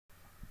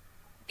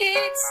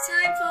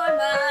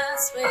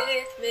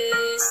with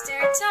Mr.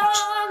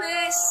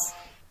 Thomas.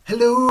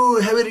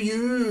 Hello, how are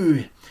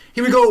you?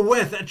 Here we go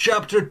with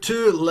Chapter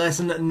 2,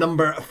 Lesson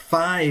number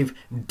 5,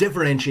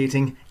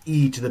 Differentiating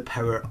e to the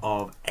power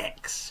of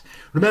x.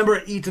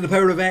 Remember, e to the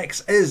power of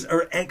x is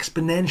our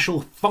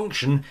exponential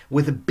function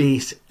with a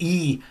base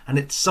e, and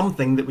it's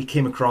something that we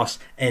came across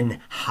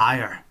in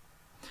higher.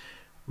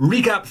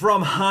 Recap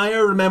from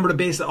higher, remember a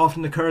base that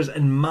often occurs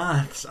in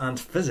maths and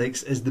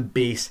physics is the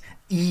base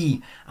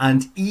e,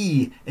 and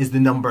e is the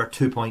number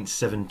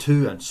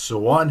 2.72 and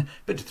so on,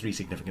 but to three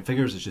significant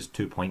figures it's just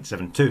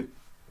 2.72.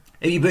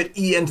 If you put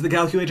e into the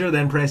calculator,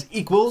 then press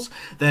equals,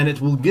 then it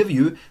will give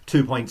you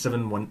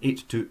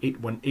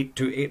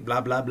 2.7182818828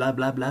 blah blah blah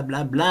blah blah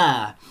blah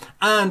blah.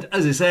 And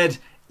as I said,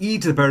 e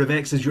to the power of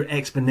x is your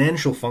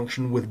exponential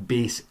function with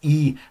base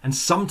e, and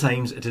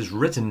sometimes it is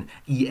written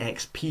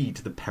exp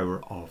to the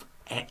power of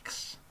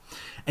x.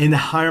 In the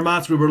higher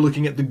maths, we were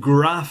looking at the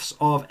graphs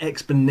of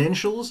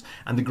exponentials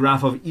and the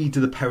graph of e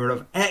to the power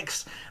of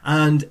x,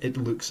 and it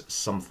looks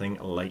something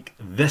like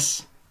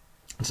this.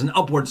 It's an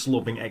upward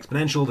sloping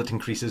exponential that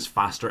increases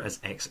faster as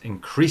x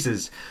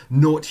increases.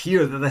 Note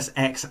here that this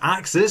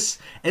x-axis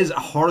is a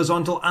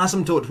horizontal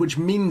asymptote, which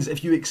means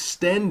if you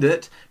extend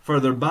it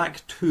further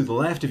back to the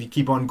left, if you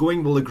keep on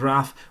going, well, the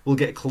graph will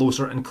get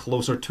closer and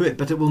closer to it,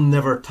 but it will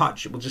never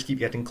touch. It will just keep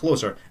getting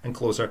closer and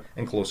closer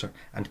and closer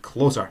and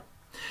closer.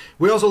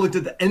 We also looked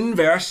at the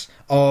inverse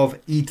of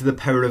e to the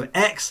power of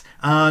x,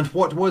 and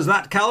what was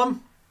that,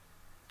 Callum?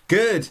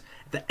 Good.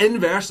 The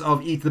inverse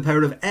of e to the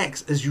power of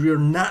x is your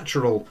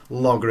natural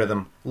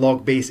logarithm,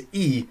 log base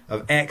e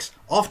of x,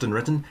 often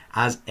written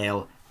as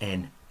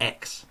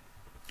lnx.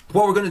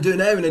 What we're going to do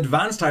now in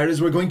advanced higher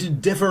is we're going to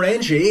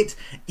differentiate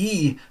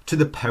e to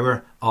the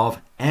power of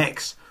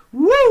x.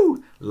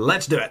 Woo!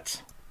 Let's do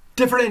it.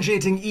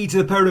 Differentiating e to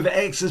the power of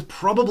x is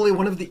probably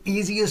one of the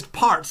easiest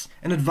parts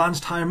in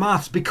advanced higher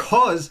maths,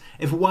 because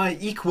if y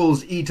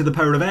equals e to the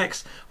power of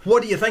x,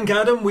 what do you think,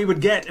 Adam, we would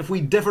get if we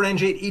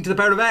differentiate e to the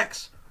power of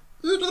x?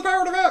 E to the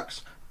power of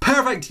x.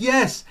 Perfect,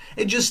 yes.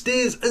 It just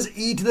stays as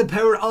e to the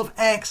power of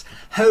x.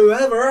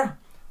 However,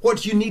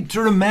 what you need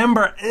to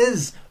remember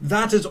is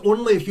that is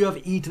only if you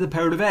have e to the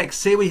power of x.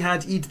 Say we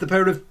had e to the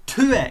power of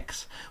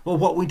 2x. Well,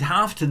 what we'd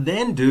have to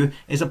then do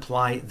is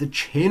apply the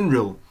chain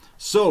rule.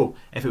 So,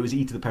 if it was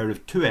e to the power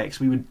of 2x,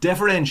 we would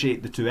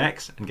differentiate the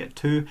 2x and get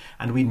 2,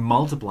 and we'd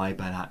multiply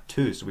by that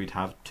 2. So we'd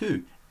have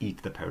 2 e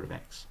to the power of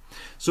x.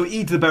 So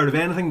e to the power of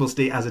anything will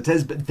stay as it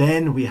is, but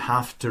then we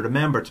have to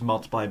remember to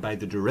multiply by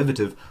the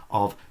derivative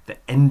of the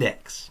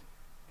index.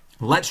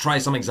 Let's try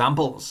some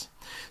examples.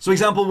 So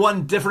example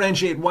 1,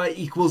 differentiate y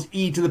equals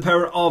e to the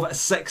power of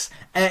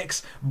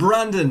 6x.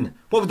 Brandon,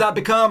 what would that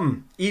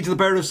become? E to the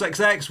power of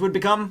 6x would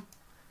become?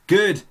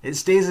 Good, it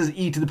stays as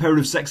e to the power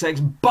of 6x,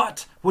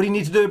 but what do you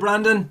need to do,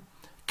 Brandon?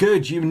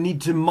 Good, you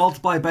need to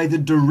multiply by the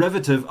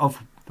derivative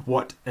of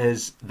what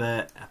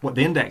the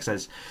index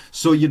is.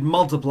 So you'd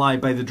multiply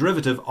by the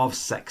derivative of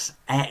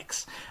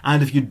 6x.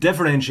 And if you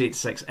differentiate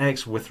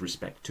 6x with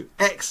respect to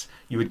x,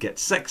 you would get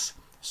 6.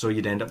 So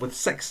you'd end up with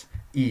 6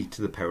 e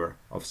to the power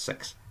of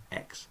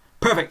 6x.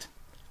 Perfect.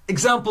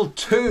 Example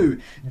 2,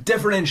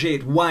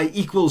 differentiate y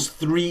equals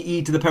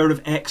 3e to the power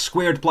of x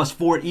squared plus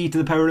 4e to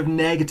the power of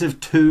negative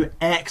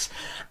 2x.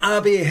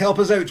 Abby, help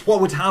us out.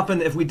 What would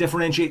happen if we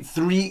differentiate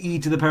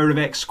 3e to the power of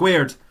x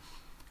squared?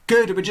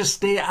 Good, it would just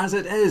stay as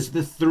it is.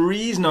 The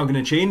 3 is not going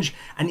to change,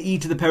 and e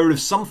to the power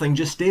of something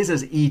just stays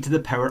as e to the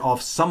power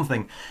of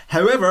something.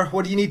 However,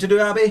 what do you need to do,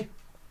 Abby?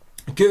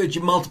 Good,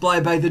 you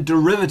multiply by the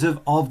derivative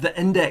of the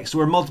index. So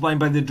we're multiplying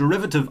by the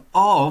derivative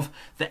of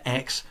the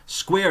x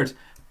squared.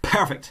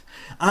 Perfect.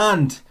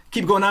 And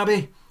keep going,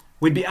 Abby.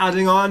 We'd be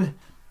adding on.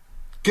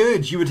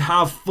 Good, you would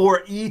have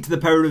 4e to the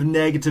power of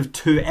negative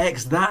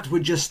 2x. That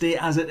would just stay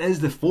as it is.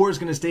 The 4 is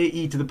going to stay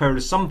e to the power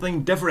of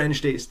something,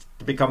 differentiates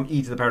to become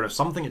e to the power of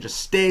something. It just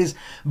stays.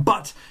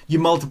 But you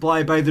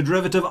multiply by the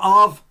derivative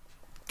of,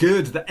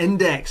 good, the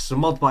index. So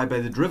multiply by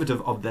the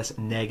derivative of this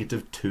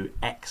negative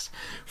 2x.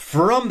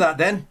 From that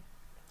then,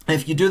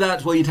 if you do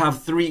that, well, you'd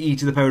have 3e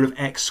to the power of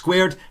x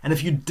squared, and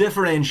if you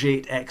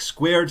differentiate x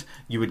squared,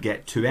 you would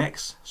get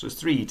 2x. So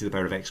it's 3e to the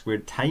power of x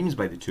squared times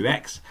by the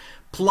 2x,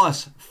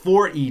 plus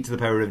 4e to the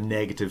power of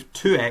negative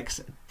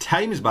 2x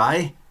times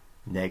by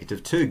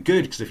negative 2.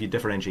 Good, because if you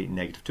differentiate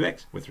negative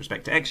 2x with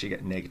respect to x, you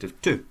get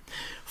negative 2.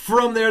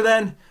 From there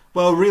then,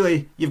 well,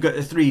 really, you've got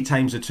the 3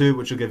 times the 2,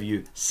 which will give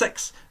you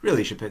 6. Really,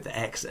 you should put the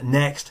x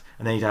next,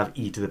 and then you'd have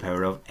e to the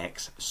power of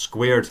x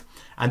squared.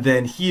 And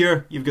then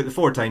here, you've got the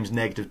 4 times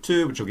negative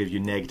 2, which will give you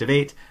negative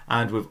 8,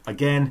 and we've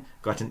again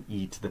got an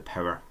e to the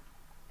power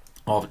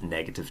of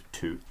negative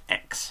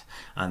 2x.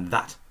 And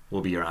that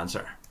will be your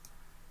answer.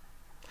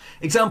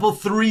 Example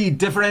 3,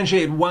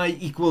 differentiate y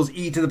equals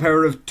e to the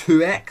power of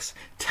 2x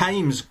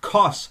times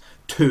cos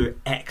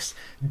 2x.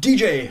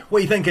 DJ, what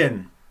are you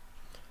thinking?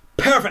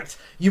 Perfect.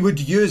 You would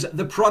use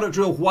the product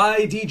rule.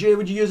 Why, DJ,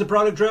 would you use the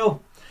product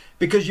rule?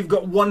 Because you've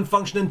got one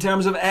function in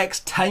terms of x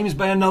times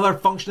by another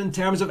function in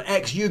terms of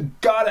x. You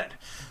got it.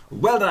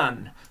 Well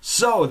done.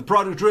 So the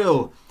product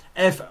rule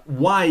if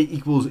y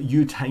equals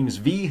u times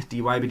v,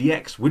 dy by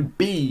dx would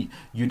be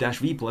u dash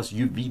v plus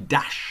uv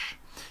dash.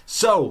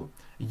 So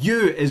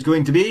u is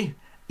going to be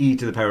e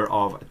to the power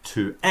of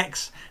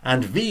 2x,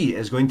 and v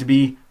is going to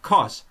be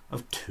cos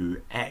of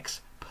 2x.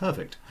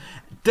 Perfect.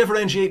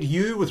 Differentiate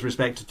u with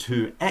respect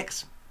to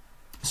 2x.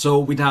 So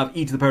we'd have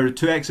e to the power of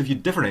 2x. If you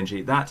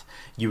differentiate that,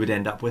 you would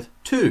end up with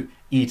 2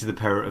 e to the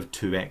power of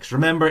 2x.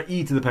 Remember,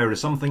 e to the power of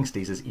something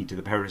stays as e to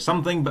the power of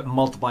something, but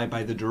multiplied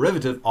by the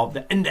derivative of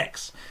the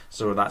index.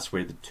 So that's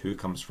where the 2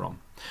 comes from.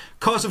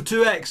 Cos of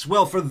 2x,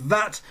 well, for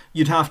that,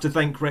 you'd have to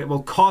think, right,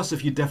 well, cos,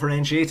 if you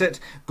differentiate it,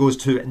 goes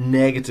to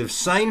negative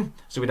sine.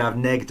 So we'd have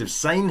negative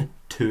sine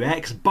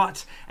 2x,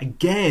 but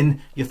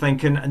again, you're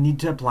thinking, I need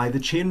to apply the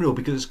chain rule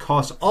because it's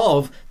cos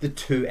of the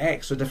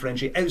 2x. So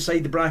differentiate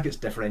outside the brackets,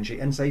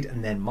 differentiate inside,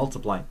 and then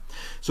multiply.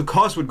 So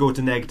cos would go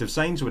to negative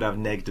sine, so we'd have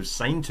negative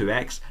sine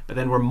 2x, but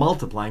then we're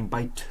multiplying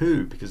by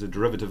 2 because the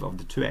derivative of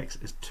the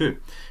 2x is 2,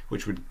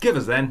 which would give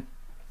us then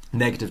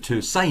negative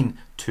 2 sine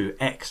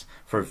 2x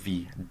for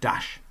v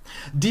dash.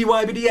 dy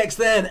by dx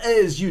then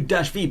is u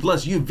dash v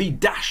plus uv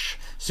dash.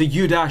 So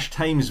u dash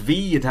times v,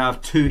 you'd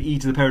have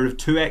 2e to the power of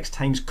 2x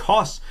times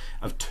cos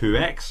of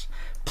 2x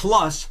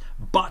plus,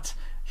 but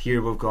here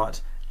we've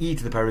got e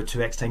to the power of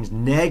 2x times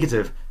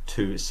negative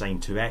 2 sine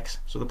 2x.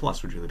 So the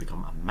plus would really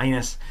become a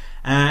minus.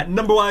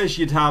 Number wise,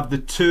 you'd have the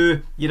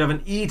 2, you'd have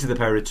an e to the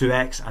power of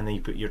 2x, and then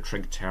you put your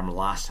trig term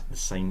last, the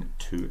sine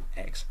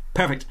 2x.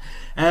 Perfect.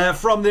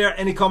 From there,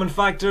 any common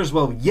factors?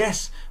 Well,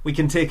 yes, we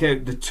can take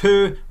out the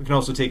 2. We can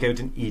also take out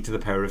an e to the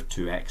power of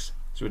 2x.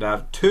 So we'd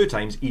have 2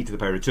 times e to the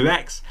power of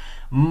 2x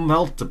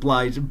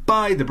multiplied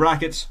by the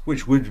brackets,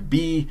 which would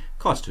be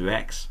cos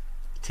 2x,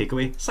 take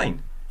away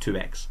sine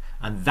 2x.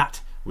 And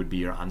that would be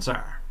your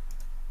answer.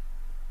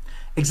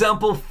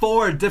 Example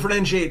 4,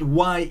 differentiate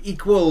y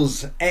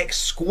equals x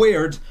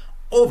squared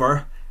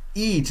over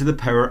e to the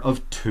power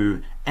of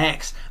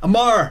 2x.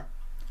 Amar,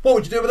 what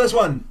would you do with this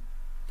one?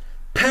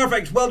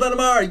 Perfect, well done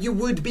Amar. You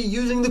would be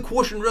using the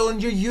quotient rule,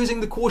 and you're using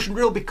the quotient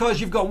rule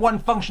because you've got one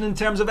function in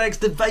terms of x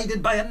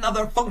divided by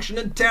another function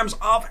in terms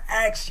of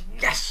x.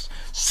 Yes!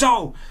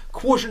 So,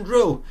 quotient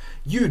rule,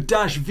 u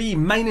dash v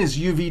minus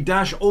uv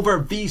dash over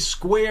v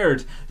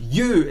squared.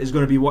 U is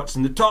going to be what's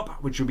in the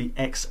top, which will be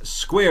x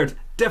squared.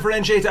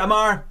 Differentiate it,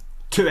 Amar,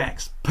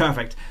 2x.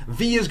 Perfect.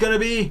 V is going to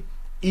be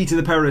e to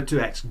the power of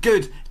 2x.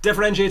 Good.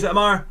 Differentiate it,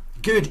 Amar.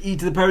 Good. E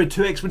to the power of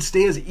 2x would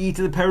stay as e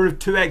to the power of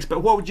 2x,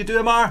 but what would you do,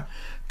 Amar?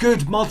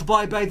 Good,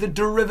 multiply by the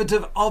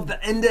derivative of the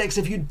index.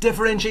 If you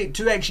differentiate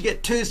 2x, you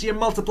get 2, so you're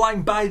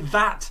multiplying by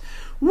that.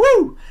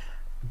 Woo!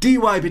 dy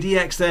by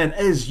dx then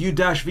is u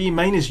dash v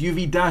minus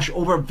uv dash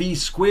over v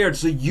squared.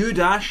 So u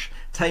dash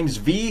times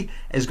v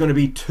is going to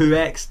be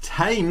 2x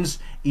times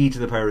e to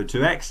the power of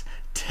 2x.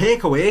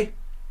 Take away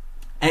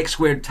x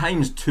squared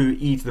times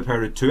 2e to the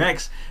power of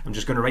 2x. I'm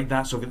just going to write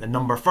that, so I've got the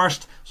number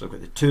first, so I've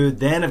got the 2,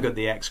 then I've got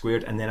the x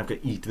squared, and then I've got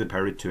e to the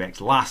power of 2x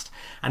last.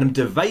 And I'm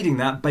dividing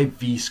that by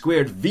v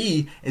squared.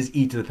 V is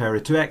e to the power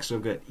of 2x, so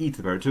I've got e to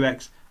the power of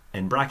 2x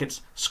in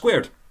brackets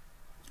squared.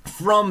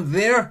 From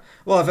there,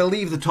 well, if I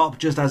leave the top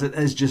just as it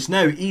is just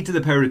now, e to the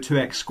power of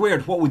 2x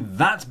squared, what would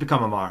that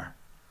become, Amar?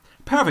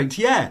 Perfect,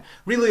 yeah.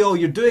 Really all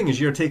you're doing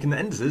is you're taking the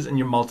indices and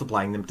you're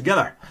multiplying them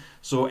together.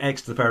 So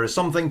x to the power of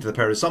something to the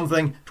power of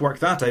something. To work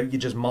that out, you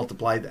just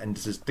multiply the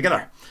indices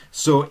together.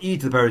 So e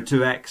to the power of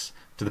 2x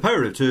to the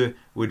power of 2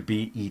 would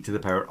be e to the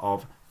power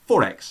of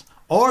 4x.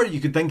 Or you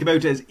could think about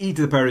it as e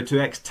to the power of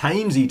 2x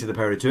times e to the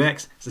power of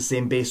 2x. It's the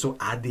same base, so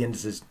add the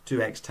indices.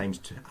 2x times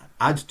 2,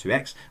 add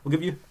 2x will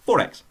give you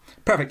 4x.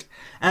 Perfect.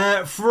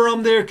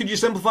 From there, could you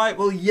simplify it?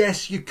 Well,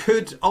 yes, you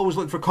could. Always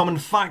look for common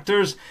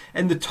factors.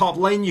 In the top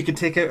line, you could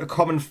take out a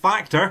common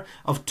factor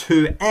of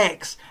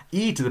 2x,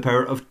 e to the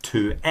power of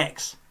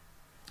 2x.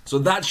 So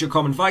that's your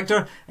common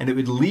factor, and it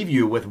would leave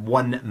you with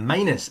 1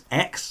 minus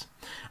x,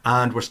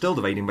 and we're still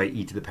dividing by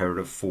e to the power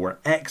of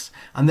 4x.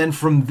 And then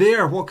from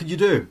there, what could you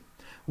do?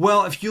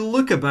 Well, if you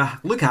look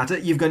at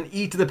it, you've got an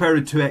e to the power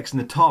of 2x on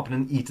the top and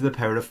an e to the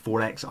power of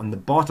 4x on the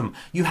bottom.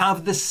 You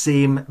have the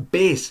same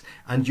base,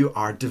 and you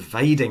are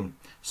dividing.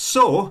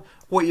 So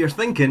what you're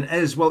thinking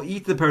is, well, e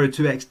to the power of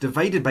 2x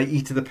divided by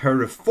e to the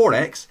power of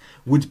 4x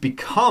would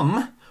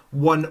become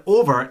 1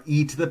 over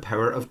e to the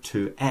power of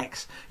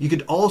 2x. You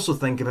could also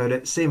think about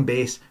it, same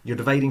base, you're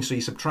dividing, so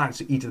you subtract,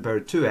 so e to the power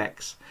of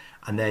 2x,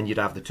 and then you'd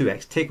have the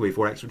 2x, take away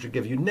 4x, which would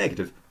give you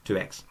negative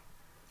 2x.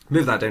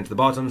 Move that down to the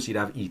bottom, so you'd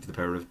have e to the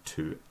power of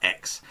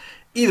 2x.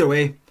 Either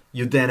way,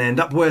 you'd then end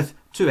up with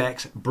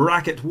 2x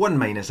bracket 1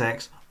 minus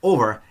x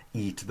over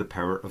e to the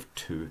power of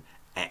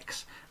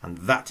 2x. And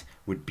that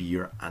would be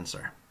your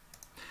answer.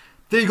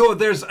 There you go,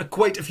 there's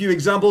quite a few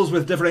examples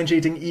with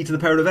differentiating e to the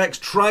power of x.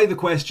 Try the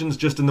questions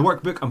just in the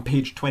workbook on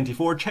page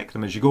 24. Check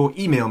them as you go.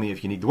 Email me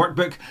if you need the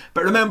workbook.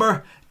 But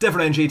remember,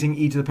 differentiating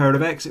e to the power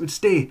of x, it would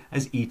stay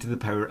as e to the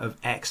power of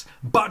x.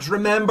 But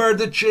remember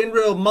the chain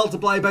rule,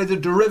 multiply by the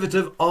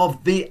derivative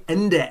of the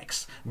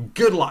index.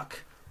 Good luck.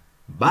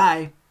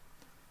 Bye.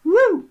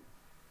 Woo!